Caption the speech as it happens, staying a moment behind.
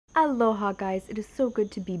Aloha guys, it is so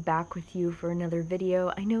good to be back with you for another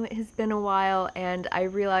video. I know it has been a while and I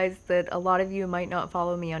realize that a lot of you might not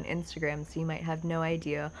follow me on Instagram, so you might have no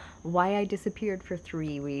idea why I disappeared for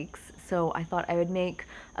 3 weeks. So I thought I would make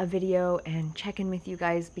a video and check in with you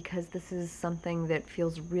guys because this is something that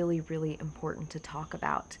feels really important to talk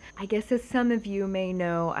about. I guess as some of you may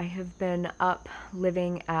know, I have been up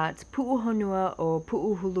living at Pu'uhonua o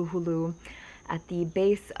Pu'uhuluhulu at the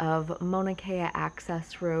base of Mauna Kea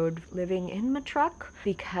Access Road, living in my truck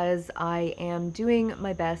because I am doing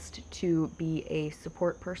my best to be a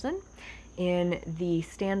support person in the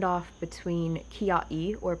standoff between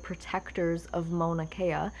Kia'i, or protectors of Mauna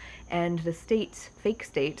Kea, and the fake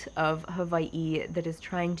state of Hawaii that is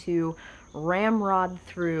trying to ramrod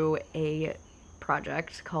through a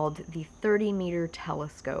project called the 30-meter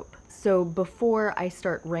telescope. So before I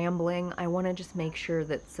start rambling, I want to just make sure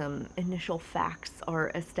that some initial facts are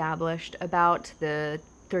established about the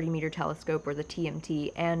 30-meter telescope, or the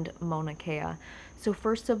TMT, and Mauna Kea. So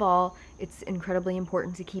first of all, it's incredibly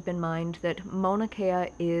important to keep in mind that Mauna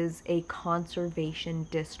Kea is a conservation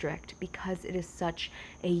district because it is such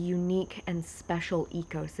a unique and special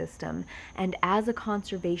ecosystem. And as a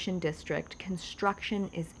conservation district, construction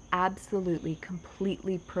is absolutely,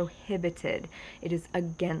 completely prohibited. It is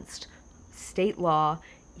against state law,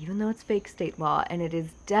 even though it's fake state law, and it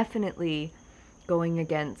is definitely going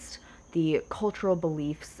against the cultural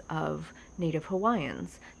beliefs of Native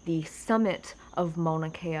Hawaiians. The summit of Mauna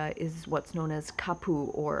Kea is what's known as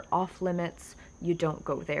kapu, or off limits. You don't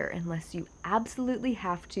go there unless you absolutely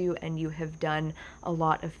have to and you have done a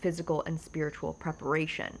lot of physical and spiritual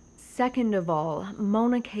preparation. Second of all,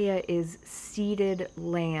 Mauna Kea is ceded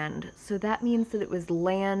land. So that means that it was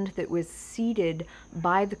land that was ceded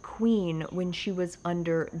by the Queen when she was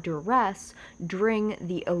under duress during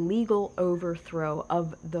the illegal overthrow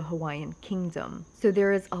of the Hawaiian Kingdom. So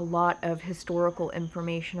there is a lot of historical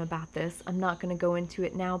information about this. I'm not going to go into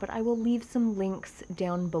it now, but I will leave some links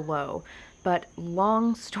down below. But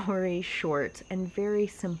long story short, and very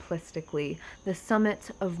simplistically, the summit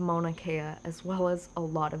of Mauna Kea, as well as a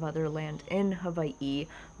lot of other land in Hawaii,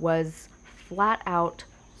 was flat out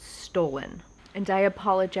stolen. And I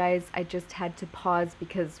apologize, I just had to pause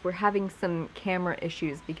because we're having some camera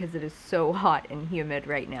issues because it is so hot and humid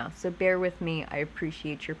right now. So bear with me, I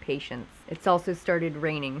appreciate your patience. It's also started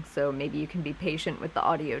raining, so maybe you can be patient with the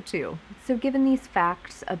audio too. So given these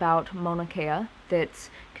facts about Mauna Kea, that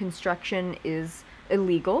construction is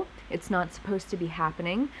illegal, it's not supposed to be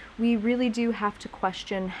happening, we really do have to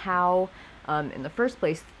question how, in the first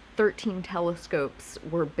place, 13 telescopes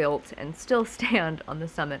were built and still stand on the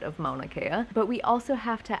summit of Mauna Kea. But we also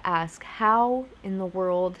have to ask, how in the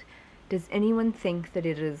world does anyone think that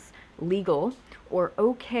it is legal or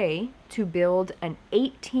okay to build an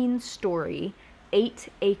 18-story,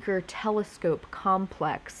 8-acre telescope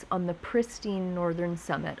complex on the pristine northern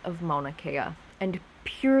summit of Mauna Kea? And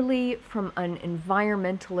purely from an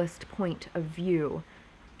environmentalist point of view,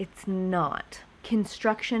 it's not.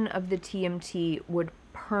 Construction of the TMT would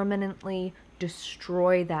permanently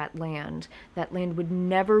destroy that land. That land would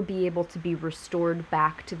never be able to be restored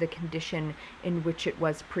back to the condition in which it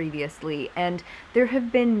was previously. And there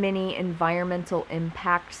have been many environmental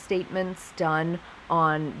impact statements done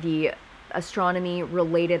on the astronomy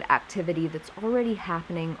related activity that's already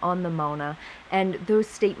happening on the Mauna, and those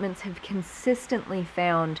statements have consistently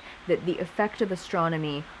found that the effect of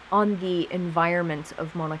astronomy on the environment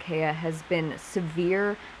of Mauna Kea has been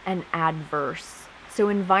severe and adverse. So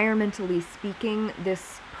environmentally speaking,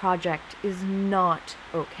 this project is not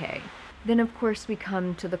okay. Then of course we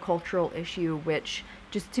come to the cultural issue, which,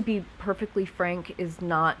 just to be perfectly frank, is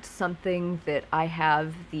not something that I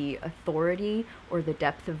have the authority or the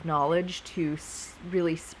depth of knowledge to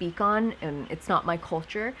really speak on, and it's not my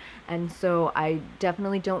culture, and so I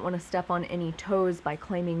definitely don't want to step on any toes by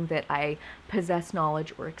claiming that I possess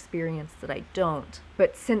knowledge or experience that I don't.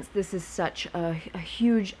 But since this is such a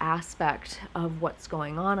huge aspect of what's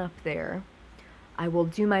going on up there, I will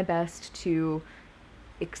do my best to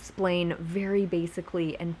explain very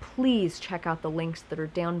basically, and please check out the links that are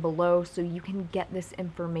down below so you can get this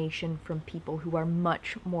information from people who are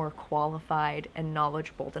much more qualified and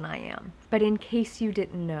knowledgeable than I am. But in case you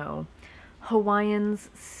didn't know,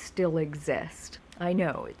 Hawaiians still exist. I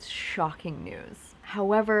know, it's shocking news.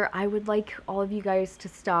 However, I would like all of you guys to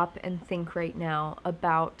stop and think right now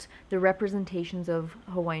about the representations of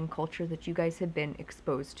Hawaiian culture that you guys have been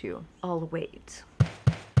exposed to. I'll wait.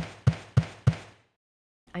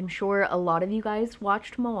 I'm sure a lot of you guys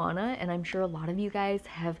watched Moana, and I'm sure a lot of you guys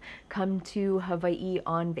have come to Hawaii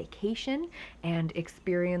on vacation and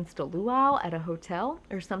experienced a luau at a hotel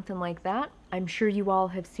or something like that. I'm sure you all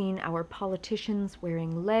have seen our politicians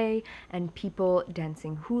wearing lei and people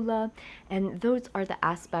dancing hula, and those are the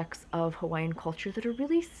aspects of Hawaiian culture that are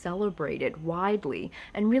really celebrated widely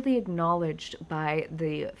and really acknowledged by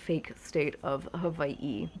the fake state of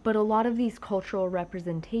Hawaii. But a lot of these cultural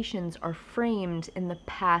representations are framed in the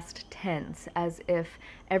past tense, as if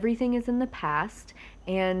everything is in the past,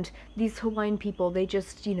 and these Hawaiian people, they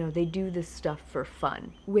just, they do this stuff for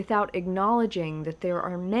fun, without acknowledging that there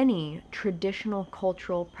are many traditional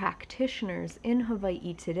cultural practitioners in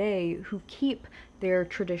Hawaii today who keep their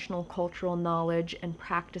traditional cultural knowledge and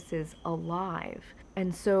practices alive.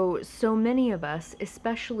 And so many of us,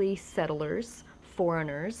 especially settlers,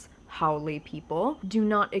 foreigners, HULI people, do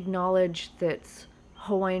not acknowledge that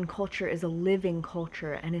Hawaiian culture is a living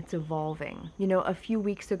culture and it's evolving. A few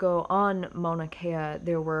weeks ago on Mauna Kea,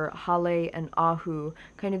 there were hale and ahu,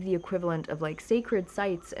 kind of the equivalent of like sacred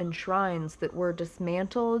sites and shrines that were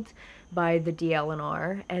dismantled by the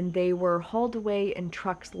DLNR, and they were hauled away in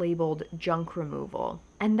trucks labeled junk removal.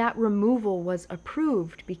 And that removal was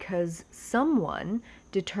approved because someone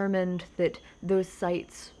determined that those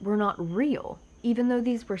sites were not real. Even though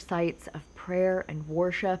these were sites of prayer and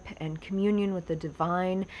worship and communion with the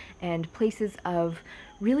divine and places of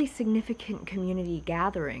really significant community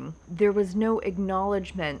gathering, there was no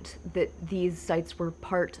acknowledgement that these sites were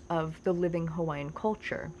part of the living Hawaiian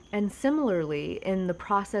culture. And similarly, in the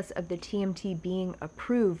process of the TMT being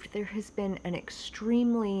approved, there has been an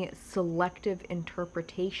extremely selective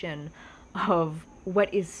interpretation of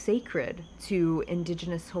what is sacred to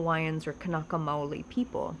Indigenous Hawaiians or Kanaka Maoli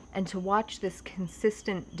people. And to watch this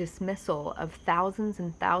consistent dismissal of thousands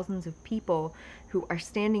and thousands of people who are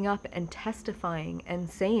standing up and testifying and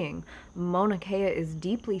saying, Mauna Kea is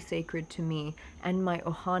deeply sacred to me and my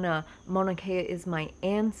ohana, Mauna Kea is my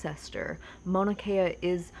ancestor, Mauna Kea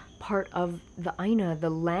is part of the Aina, the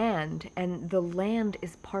land, and the land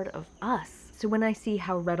is part of us. So when I see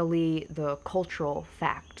how readily the cultural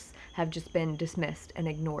facts have just been dismissed and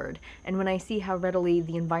ignored, and when I see how readily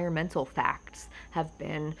the environmental facts have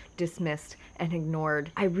been dismissed and ignored,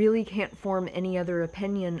 I really can't form any other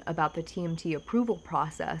opinion about the TMT approval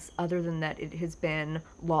process other than that it has been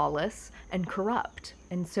lawless and corrupt.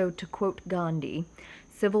 And so, to quote Gandhi,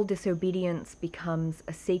 civil disobedience becomes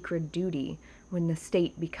a sacred duty when the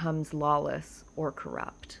state becomes lawless or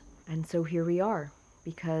corrupt. And so here we are,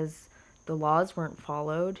 because the laws weren't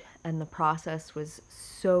followed and the process was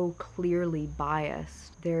so clearly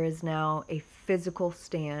biased. There is now a physical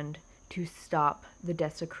stand to stop the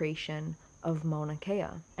desecration of Mauna Kea.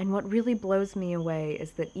 And what really blows me away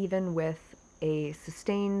is that even with a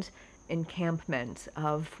sustained encampment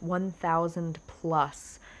of 1,000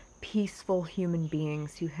 plus peaceful human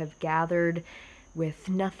beings who have gathered with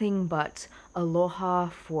nothing but aloha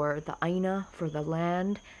for the Aina, for the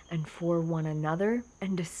land, and for one another.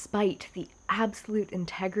 And despite the absolute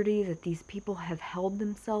integrity that these people have held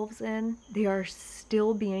themselves in, they are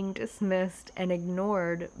still being dismissed and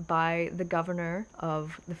ignored by the governor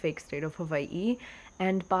of the fake state of Hawaii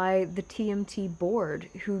and by the TMT board,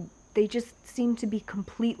 who they just seem to be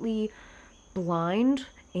completely blind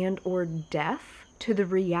and or deaf to the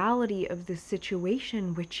reality of the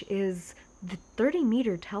situation, which is the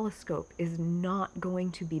 30-meter telescope is not going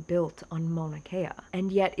to be built on Mauna Kea.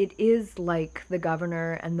 And yet it is like the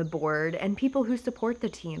governor and the board and people who support the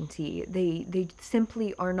TMT, they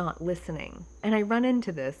simply are not listening. And I run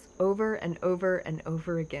into this over and over and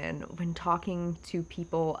over again when talking to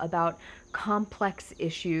people about complex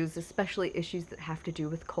issues, especially issues that have to do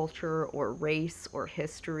with culture or race or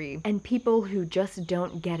history, and people who just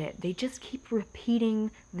don't get it. They just keep repeating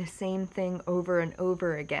the same thing over and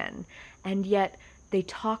over again. And yet they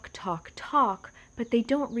talk, but they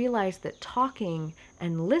don't realize that talking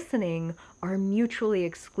and listening are mutually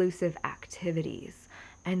exclusive activities.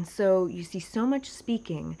 And so you see so much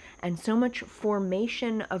speaking and so much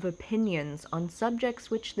formation of opinions on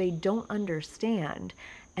subjects which they don't understand,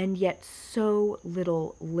 and yet so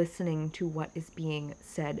little listening to what is being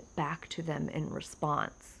said back to them in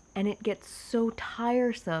response. And it gets so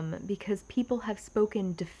tiresome because people have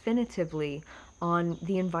spoken definitively on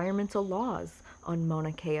the environmental laws on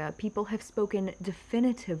Mauna Kea. People have spoken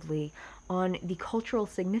definitively on the cultural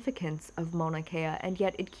significance of Mauna Kea, and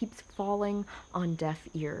yet it keeps falling on deaf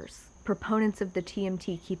ears. Proponents of the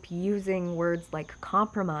TMT keep using words like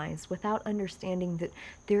compromise without understanding that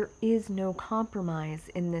there is no compromise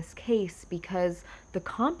in this case, because the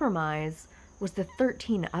compromise was the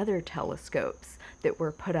 13 other telescopes that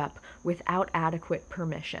were put up without adequate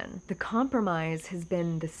permission. The compromise has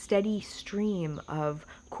been the steady stream of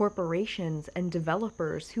corporations and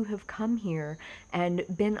developers who have come here and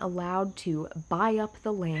been allowed to buy up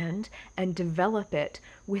the land and develop it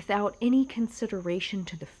without any consideration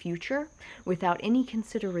to the future, without any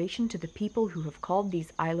consideration to the people who have called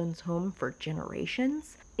these islands home for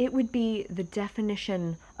generations. It would be the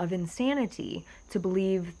definition of insanity to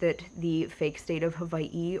believe that the fake state of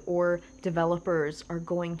Hawaii or developers are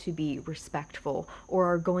going to be respectful or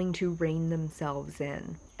are going to rein themselves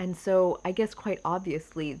in. And so I guess quite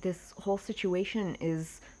obviously this whole situation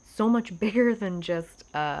is so much bigger than just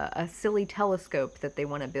a silly telescope that they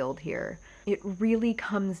want to build here. It really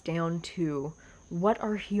comes down to what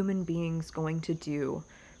are human beings going to do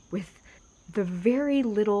with the very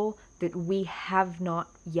little that we have not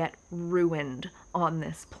yet ruined on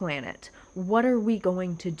this planet. What are we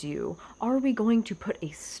going to do? Are we going to put a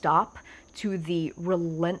stop to the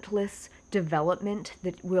relentless development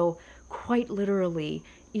that will quite literally,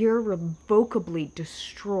 irrevocably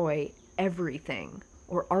destroy everything?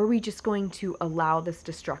 Or are we just going to allow this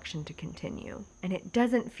destruction to continue? And it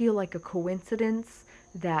doesn't feel like a coincidence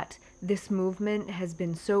that this movement has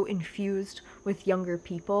been so infused with younger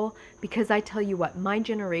people, because I tell you what, my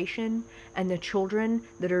generation and the children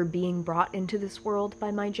that are being brought into this world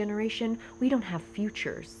by my generation, we don't have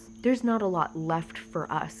futures. There's not a lot left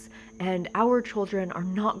for us, and our children are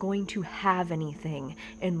not going to have anything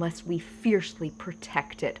unless we fiercely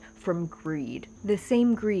protect it from greed. The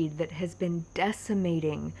same greed that has been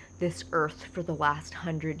decimating this earth for the last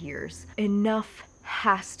 100 years. Enough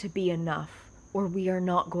has to be enough, or we are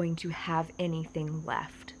not going to have anything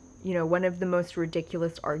left. You know, one of the most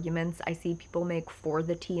ridiculous arguments I see people make for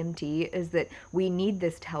the TMT is that we need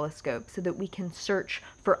this telescope so that we can search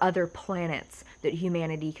for other planets that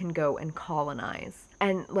humanity can go and colonize.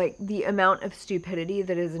 And like, the amount of stupidity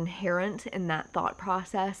that is inherent in that thought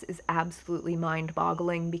process is absolutely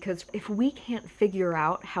mind-boggling, because if we can't figure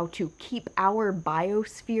out how to keep our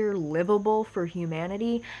biosphere livable for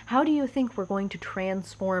humanity, how do you think we're going to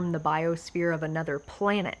transform the biosphere of another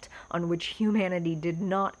planet on which humanity did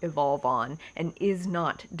not evolve on and is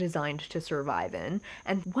not designed to survive in?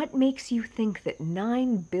 And what makes you think that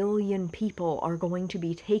 9 billion people are going to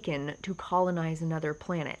be taken to colonize another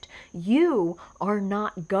planet? You are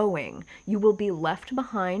not going. You will be left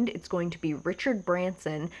behind. It's going to be Richard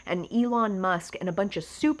Branson and Elon Musk and a bunch of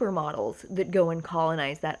supermodels that go and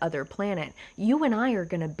colonize that other planet. You and I are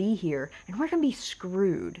going to be here, and we're going to be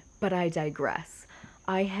screwed. But I digress.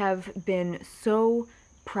 I have been so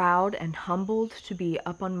proud and humbled to be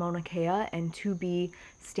up on Mauna Kea and to be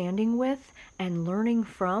standing with and learning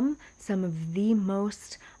from some of the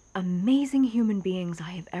most amazing human beings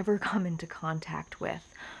I have ever come into contact with.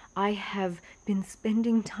 I have been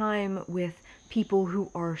spending time with people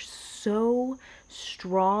who are so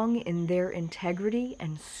strong in their integrity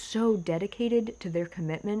and so dedicated to their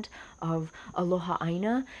commitment of Aloha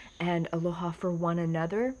Aina and Aloha for one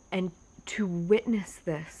another. And to witness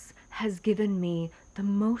this has given me the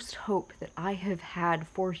most hope that I have had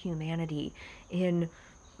for humanity in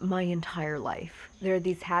my entire life. There are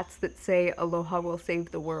these hats that say Aloha will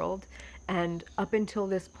save the world, and up until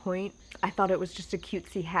this point I thought it was just a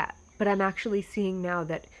cutesy hat, but I'm actually seeing now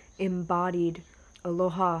that embodied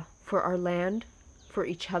Aloha for our land, for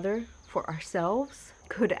each other, for ourselves,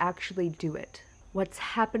 could actually do it. What's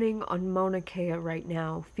happening on Mauna Kea right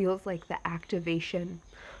now feels like the activation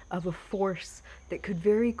of a force that could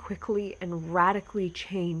very quickly and radically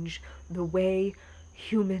change the way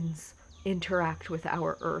humans interact with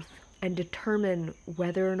our Earth and determine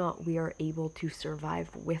whether or not we are able to survive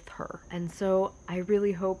with her. And so I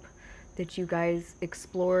really hope that you guys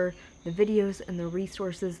explore the videos and the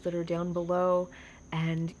resources that are down below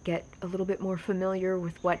and get a little bit more familiar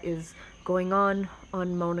with what is going on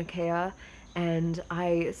Mauna Kea. And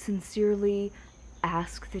I sincerely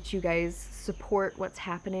ask that you guys support what's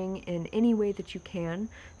happening in any way that you can.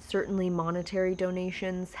 Certainly monetary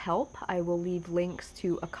donations help. I will leave links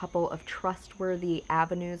to a couple of trustworthy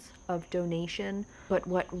avenues of donation. But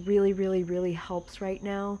what really helps right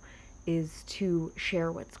now is to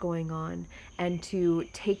share what's going on and to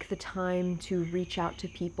take the time to reach out to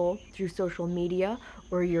people through social media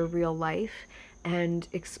or your real life and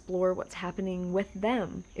explore what's happening with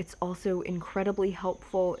them. It's also incredibly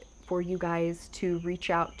helpful for you guys to reach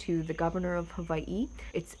out to the governor of Hawaii.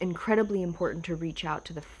 It's incredibly important to reach out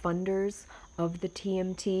to the funders of the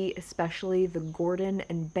TMT, especially the Gordon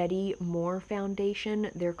and Betty Moore Foundation.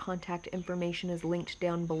 Their contact information is linked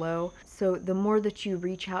down below. So the more that you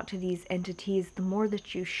reach out to these entities, the more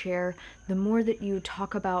that you share, the more that you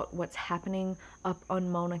talk about what's happening up on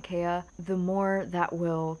Mauna Kea, the more that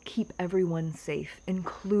will keep everyone safe,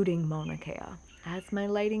 including Mauna Kea. As my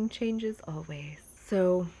lighting changes always.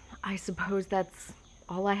 So I suppose that's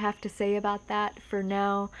all I have to say about that for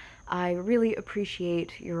now. I really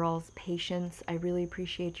appreciate your all's patience. I really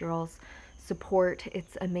appreciate your all's support.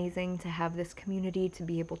 It's amazing to have this community, to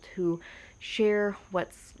be able to share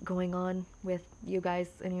what's going on with you guys.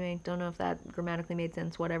 Anyway, don't know if that grammatically made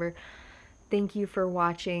sense, whatever. Thank you for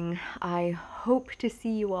watching. I hope to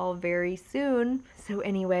see you all very soon. So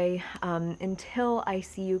anyway, until I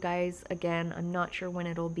see you guys again, I'm not sure when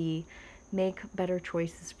it'll be, make better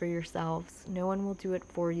choices for yourselves. No one will do it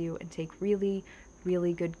for you, and take really,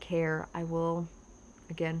 really good care. I will,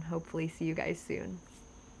 again, hopefully see you guys soon.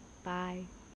 Bye.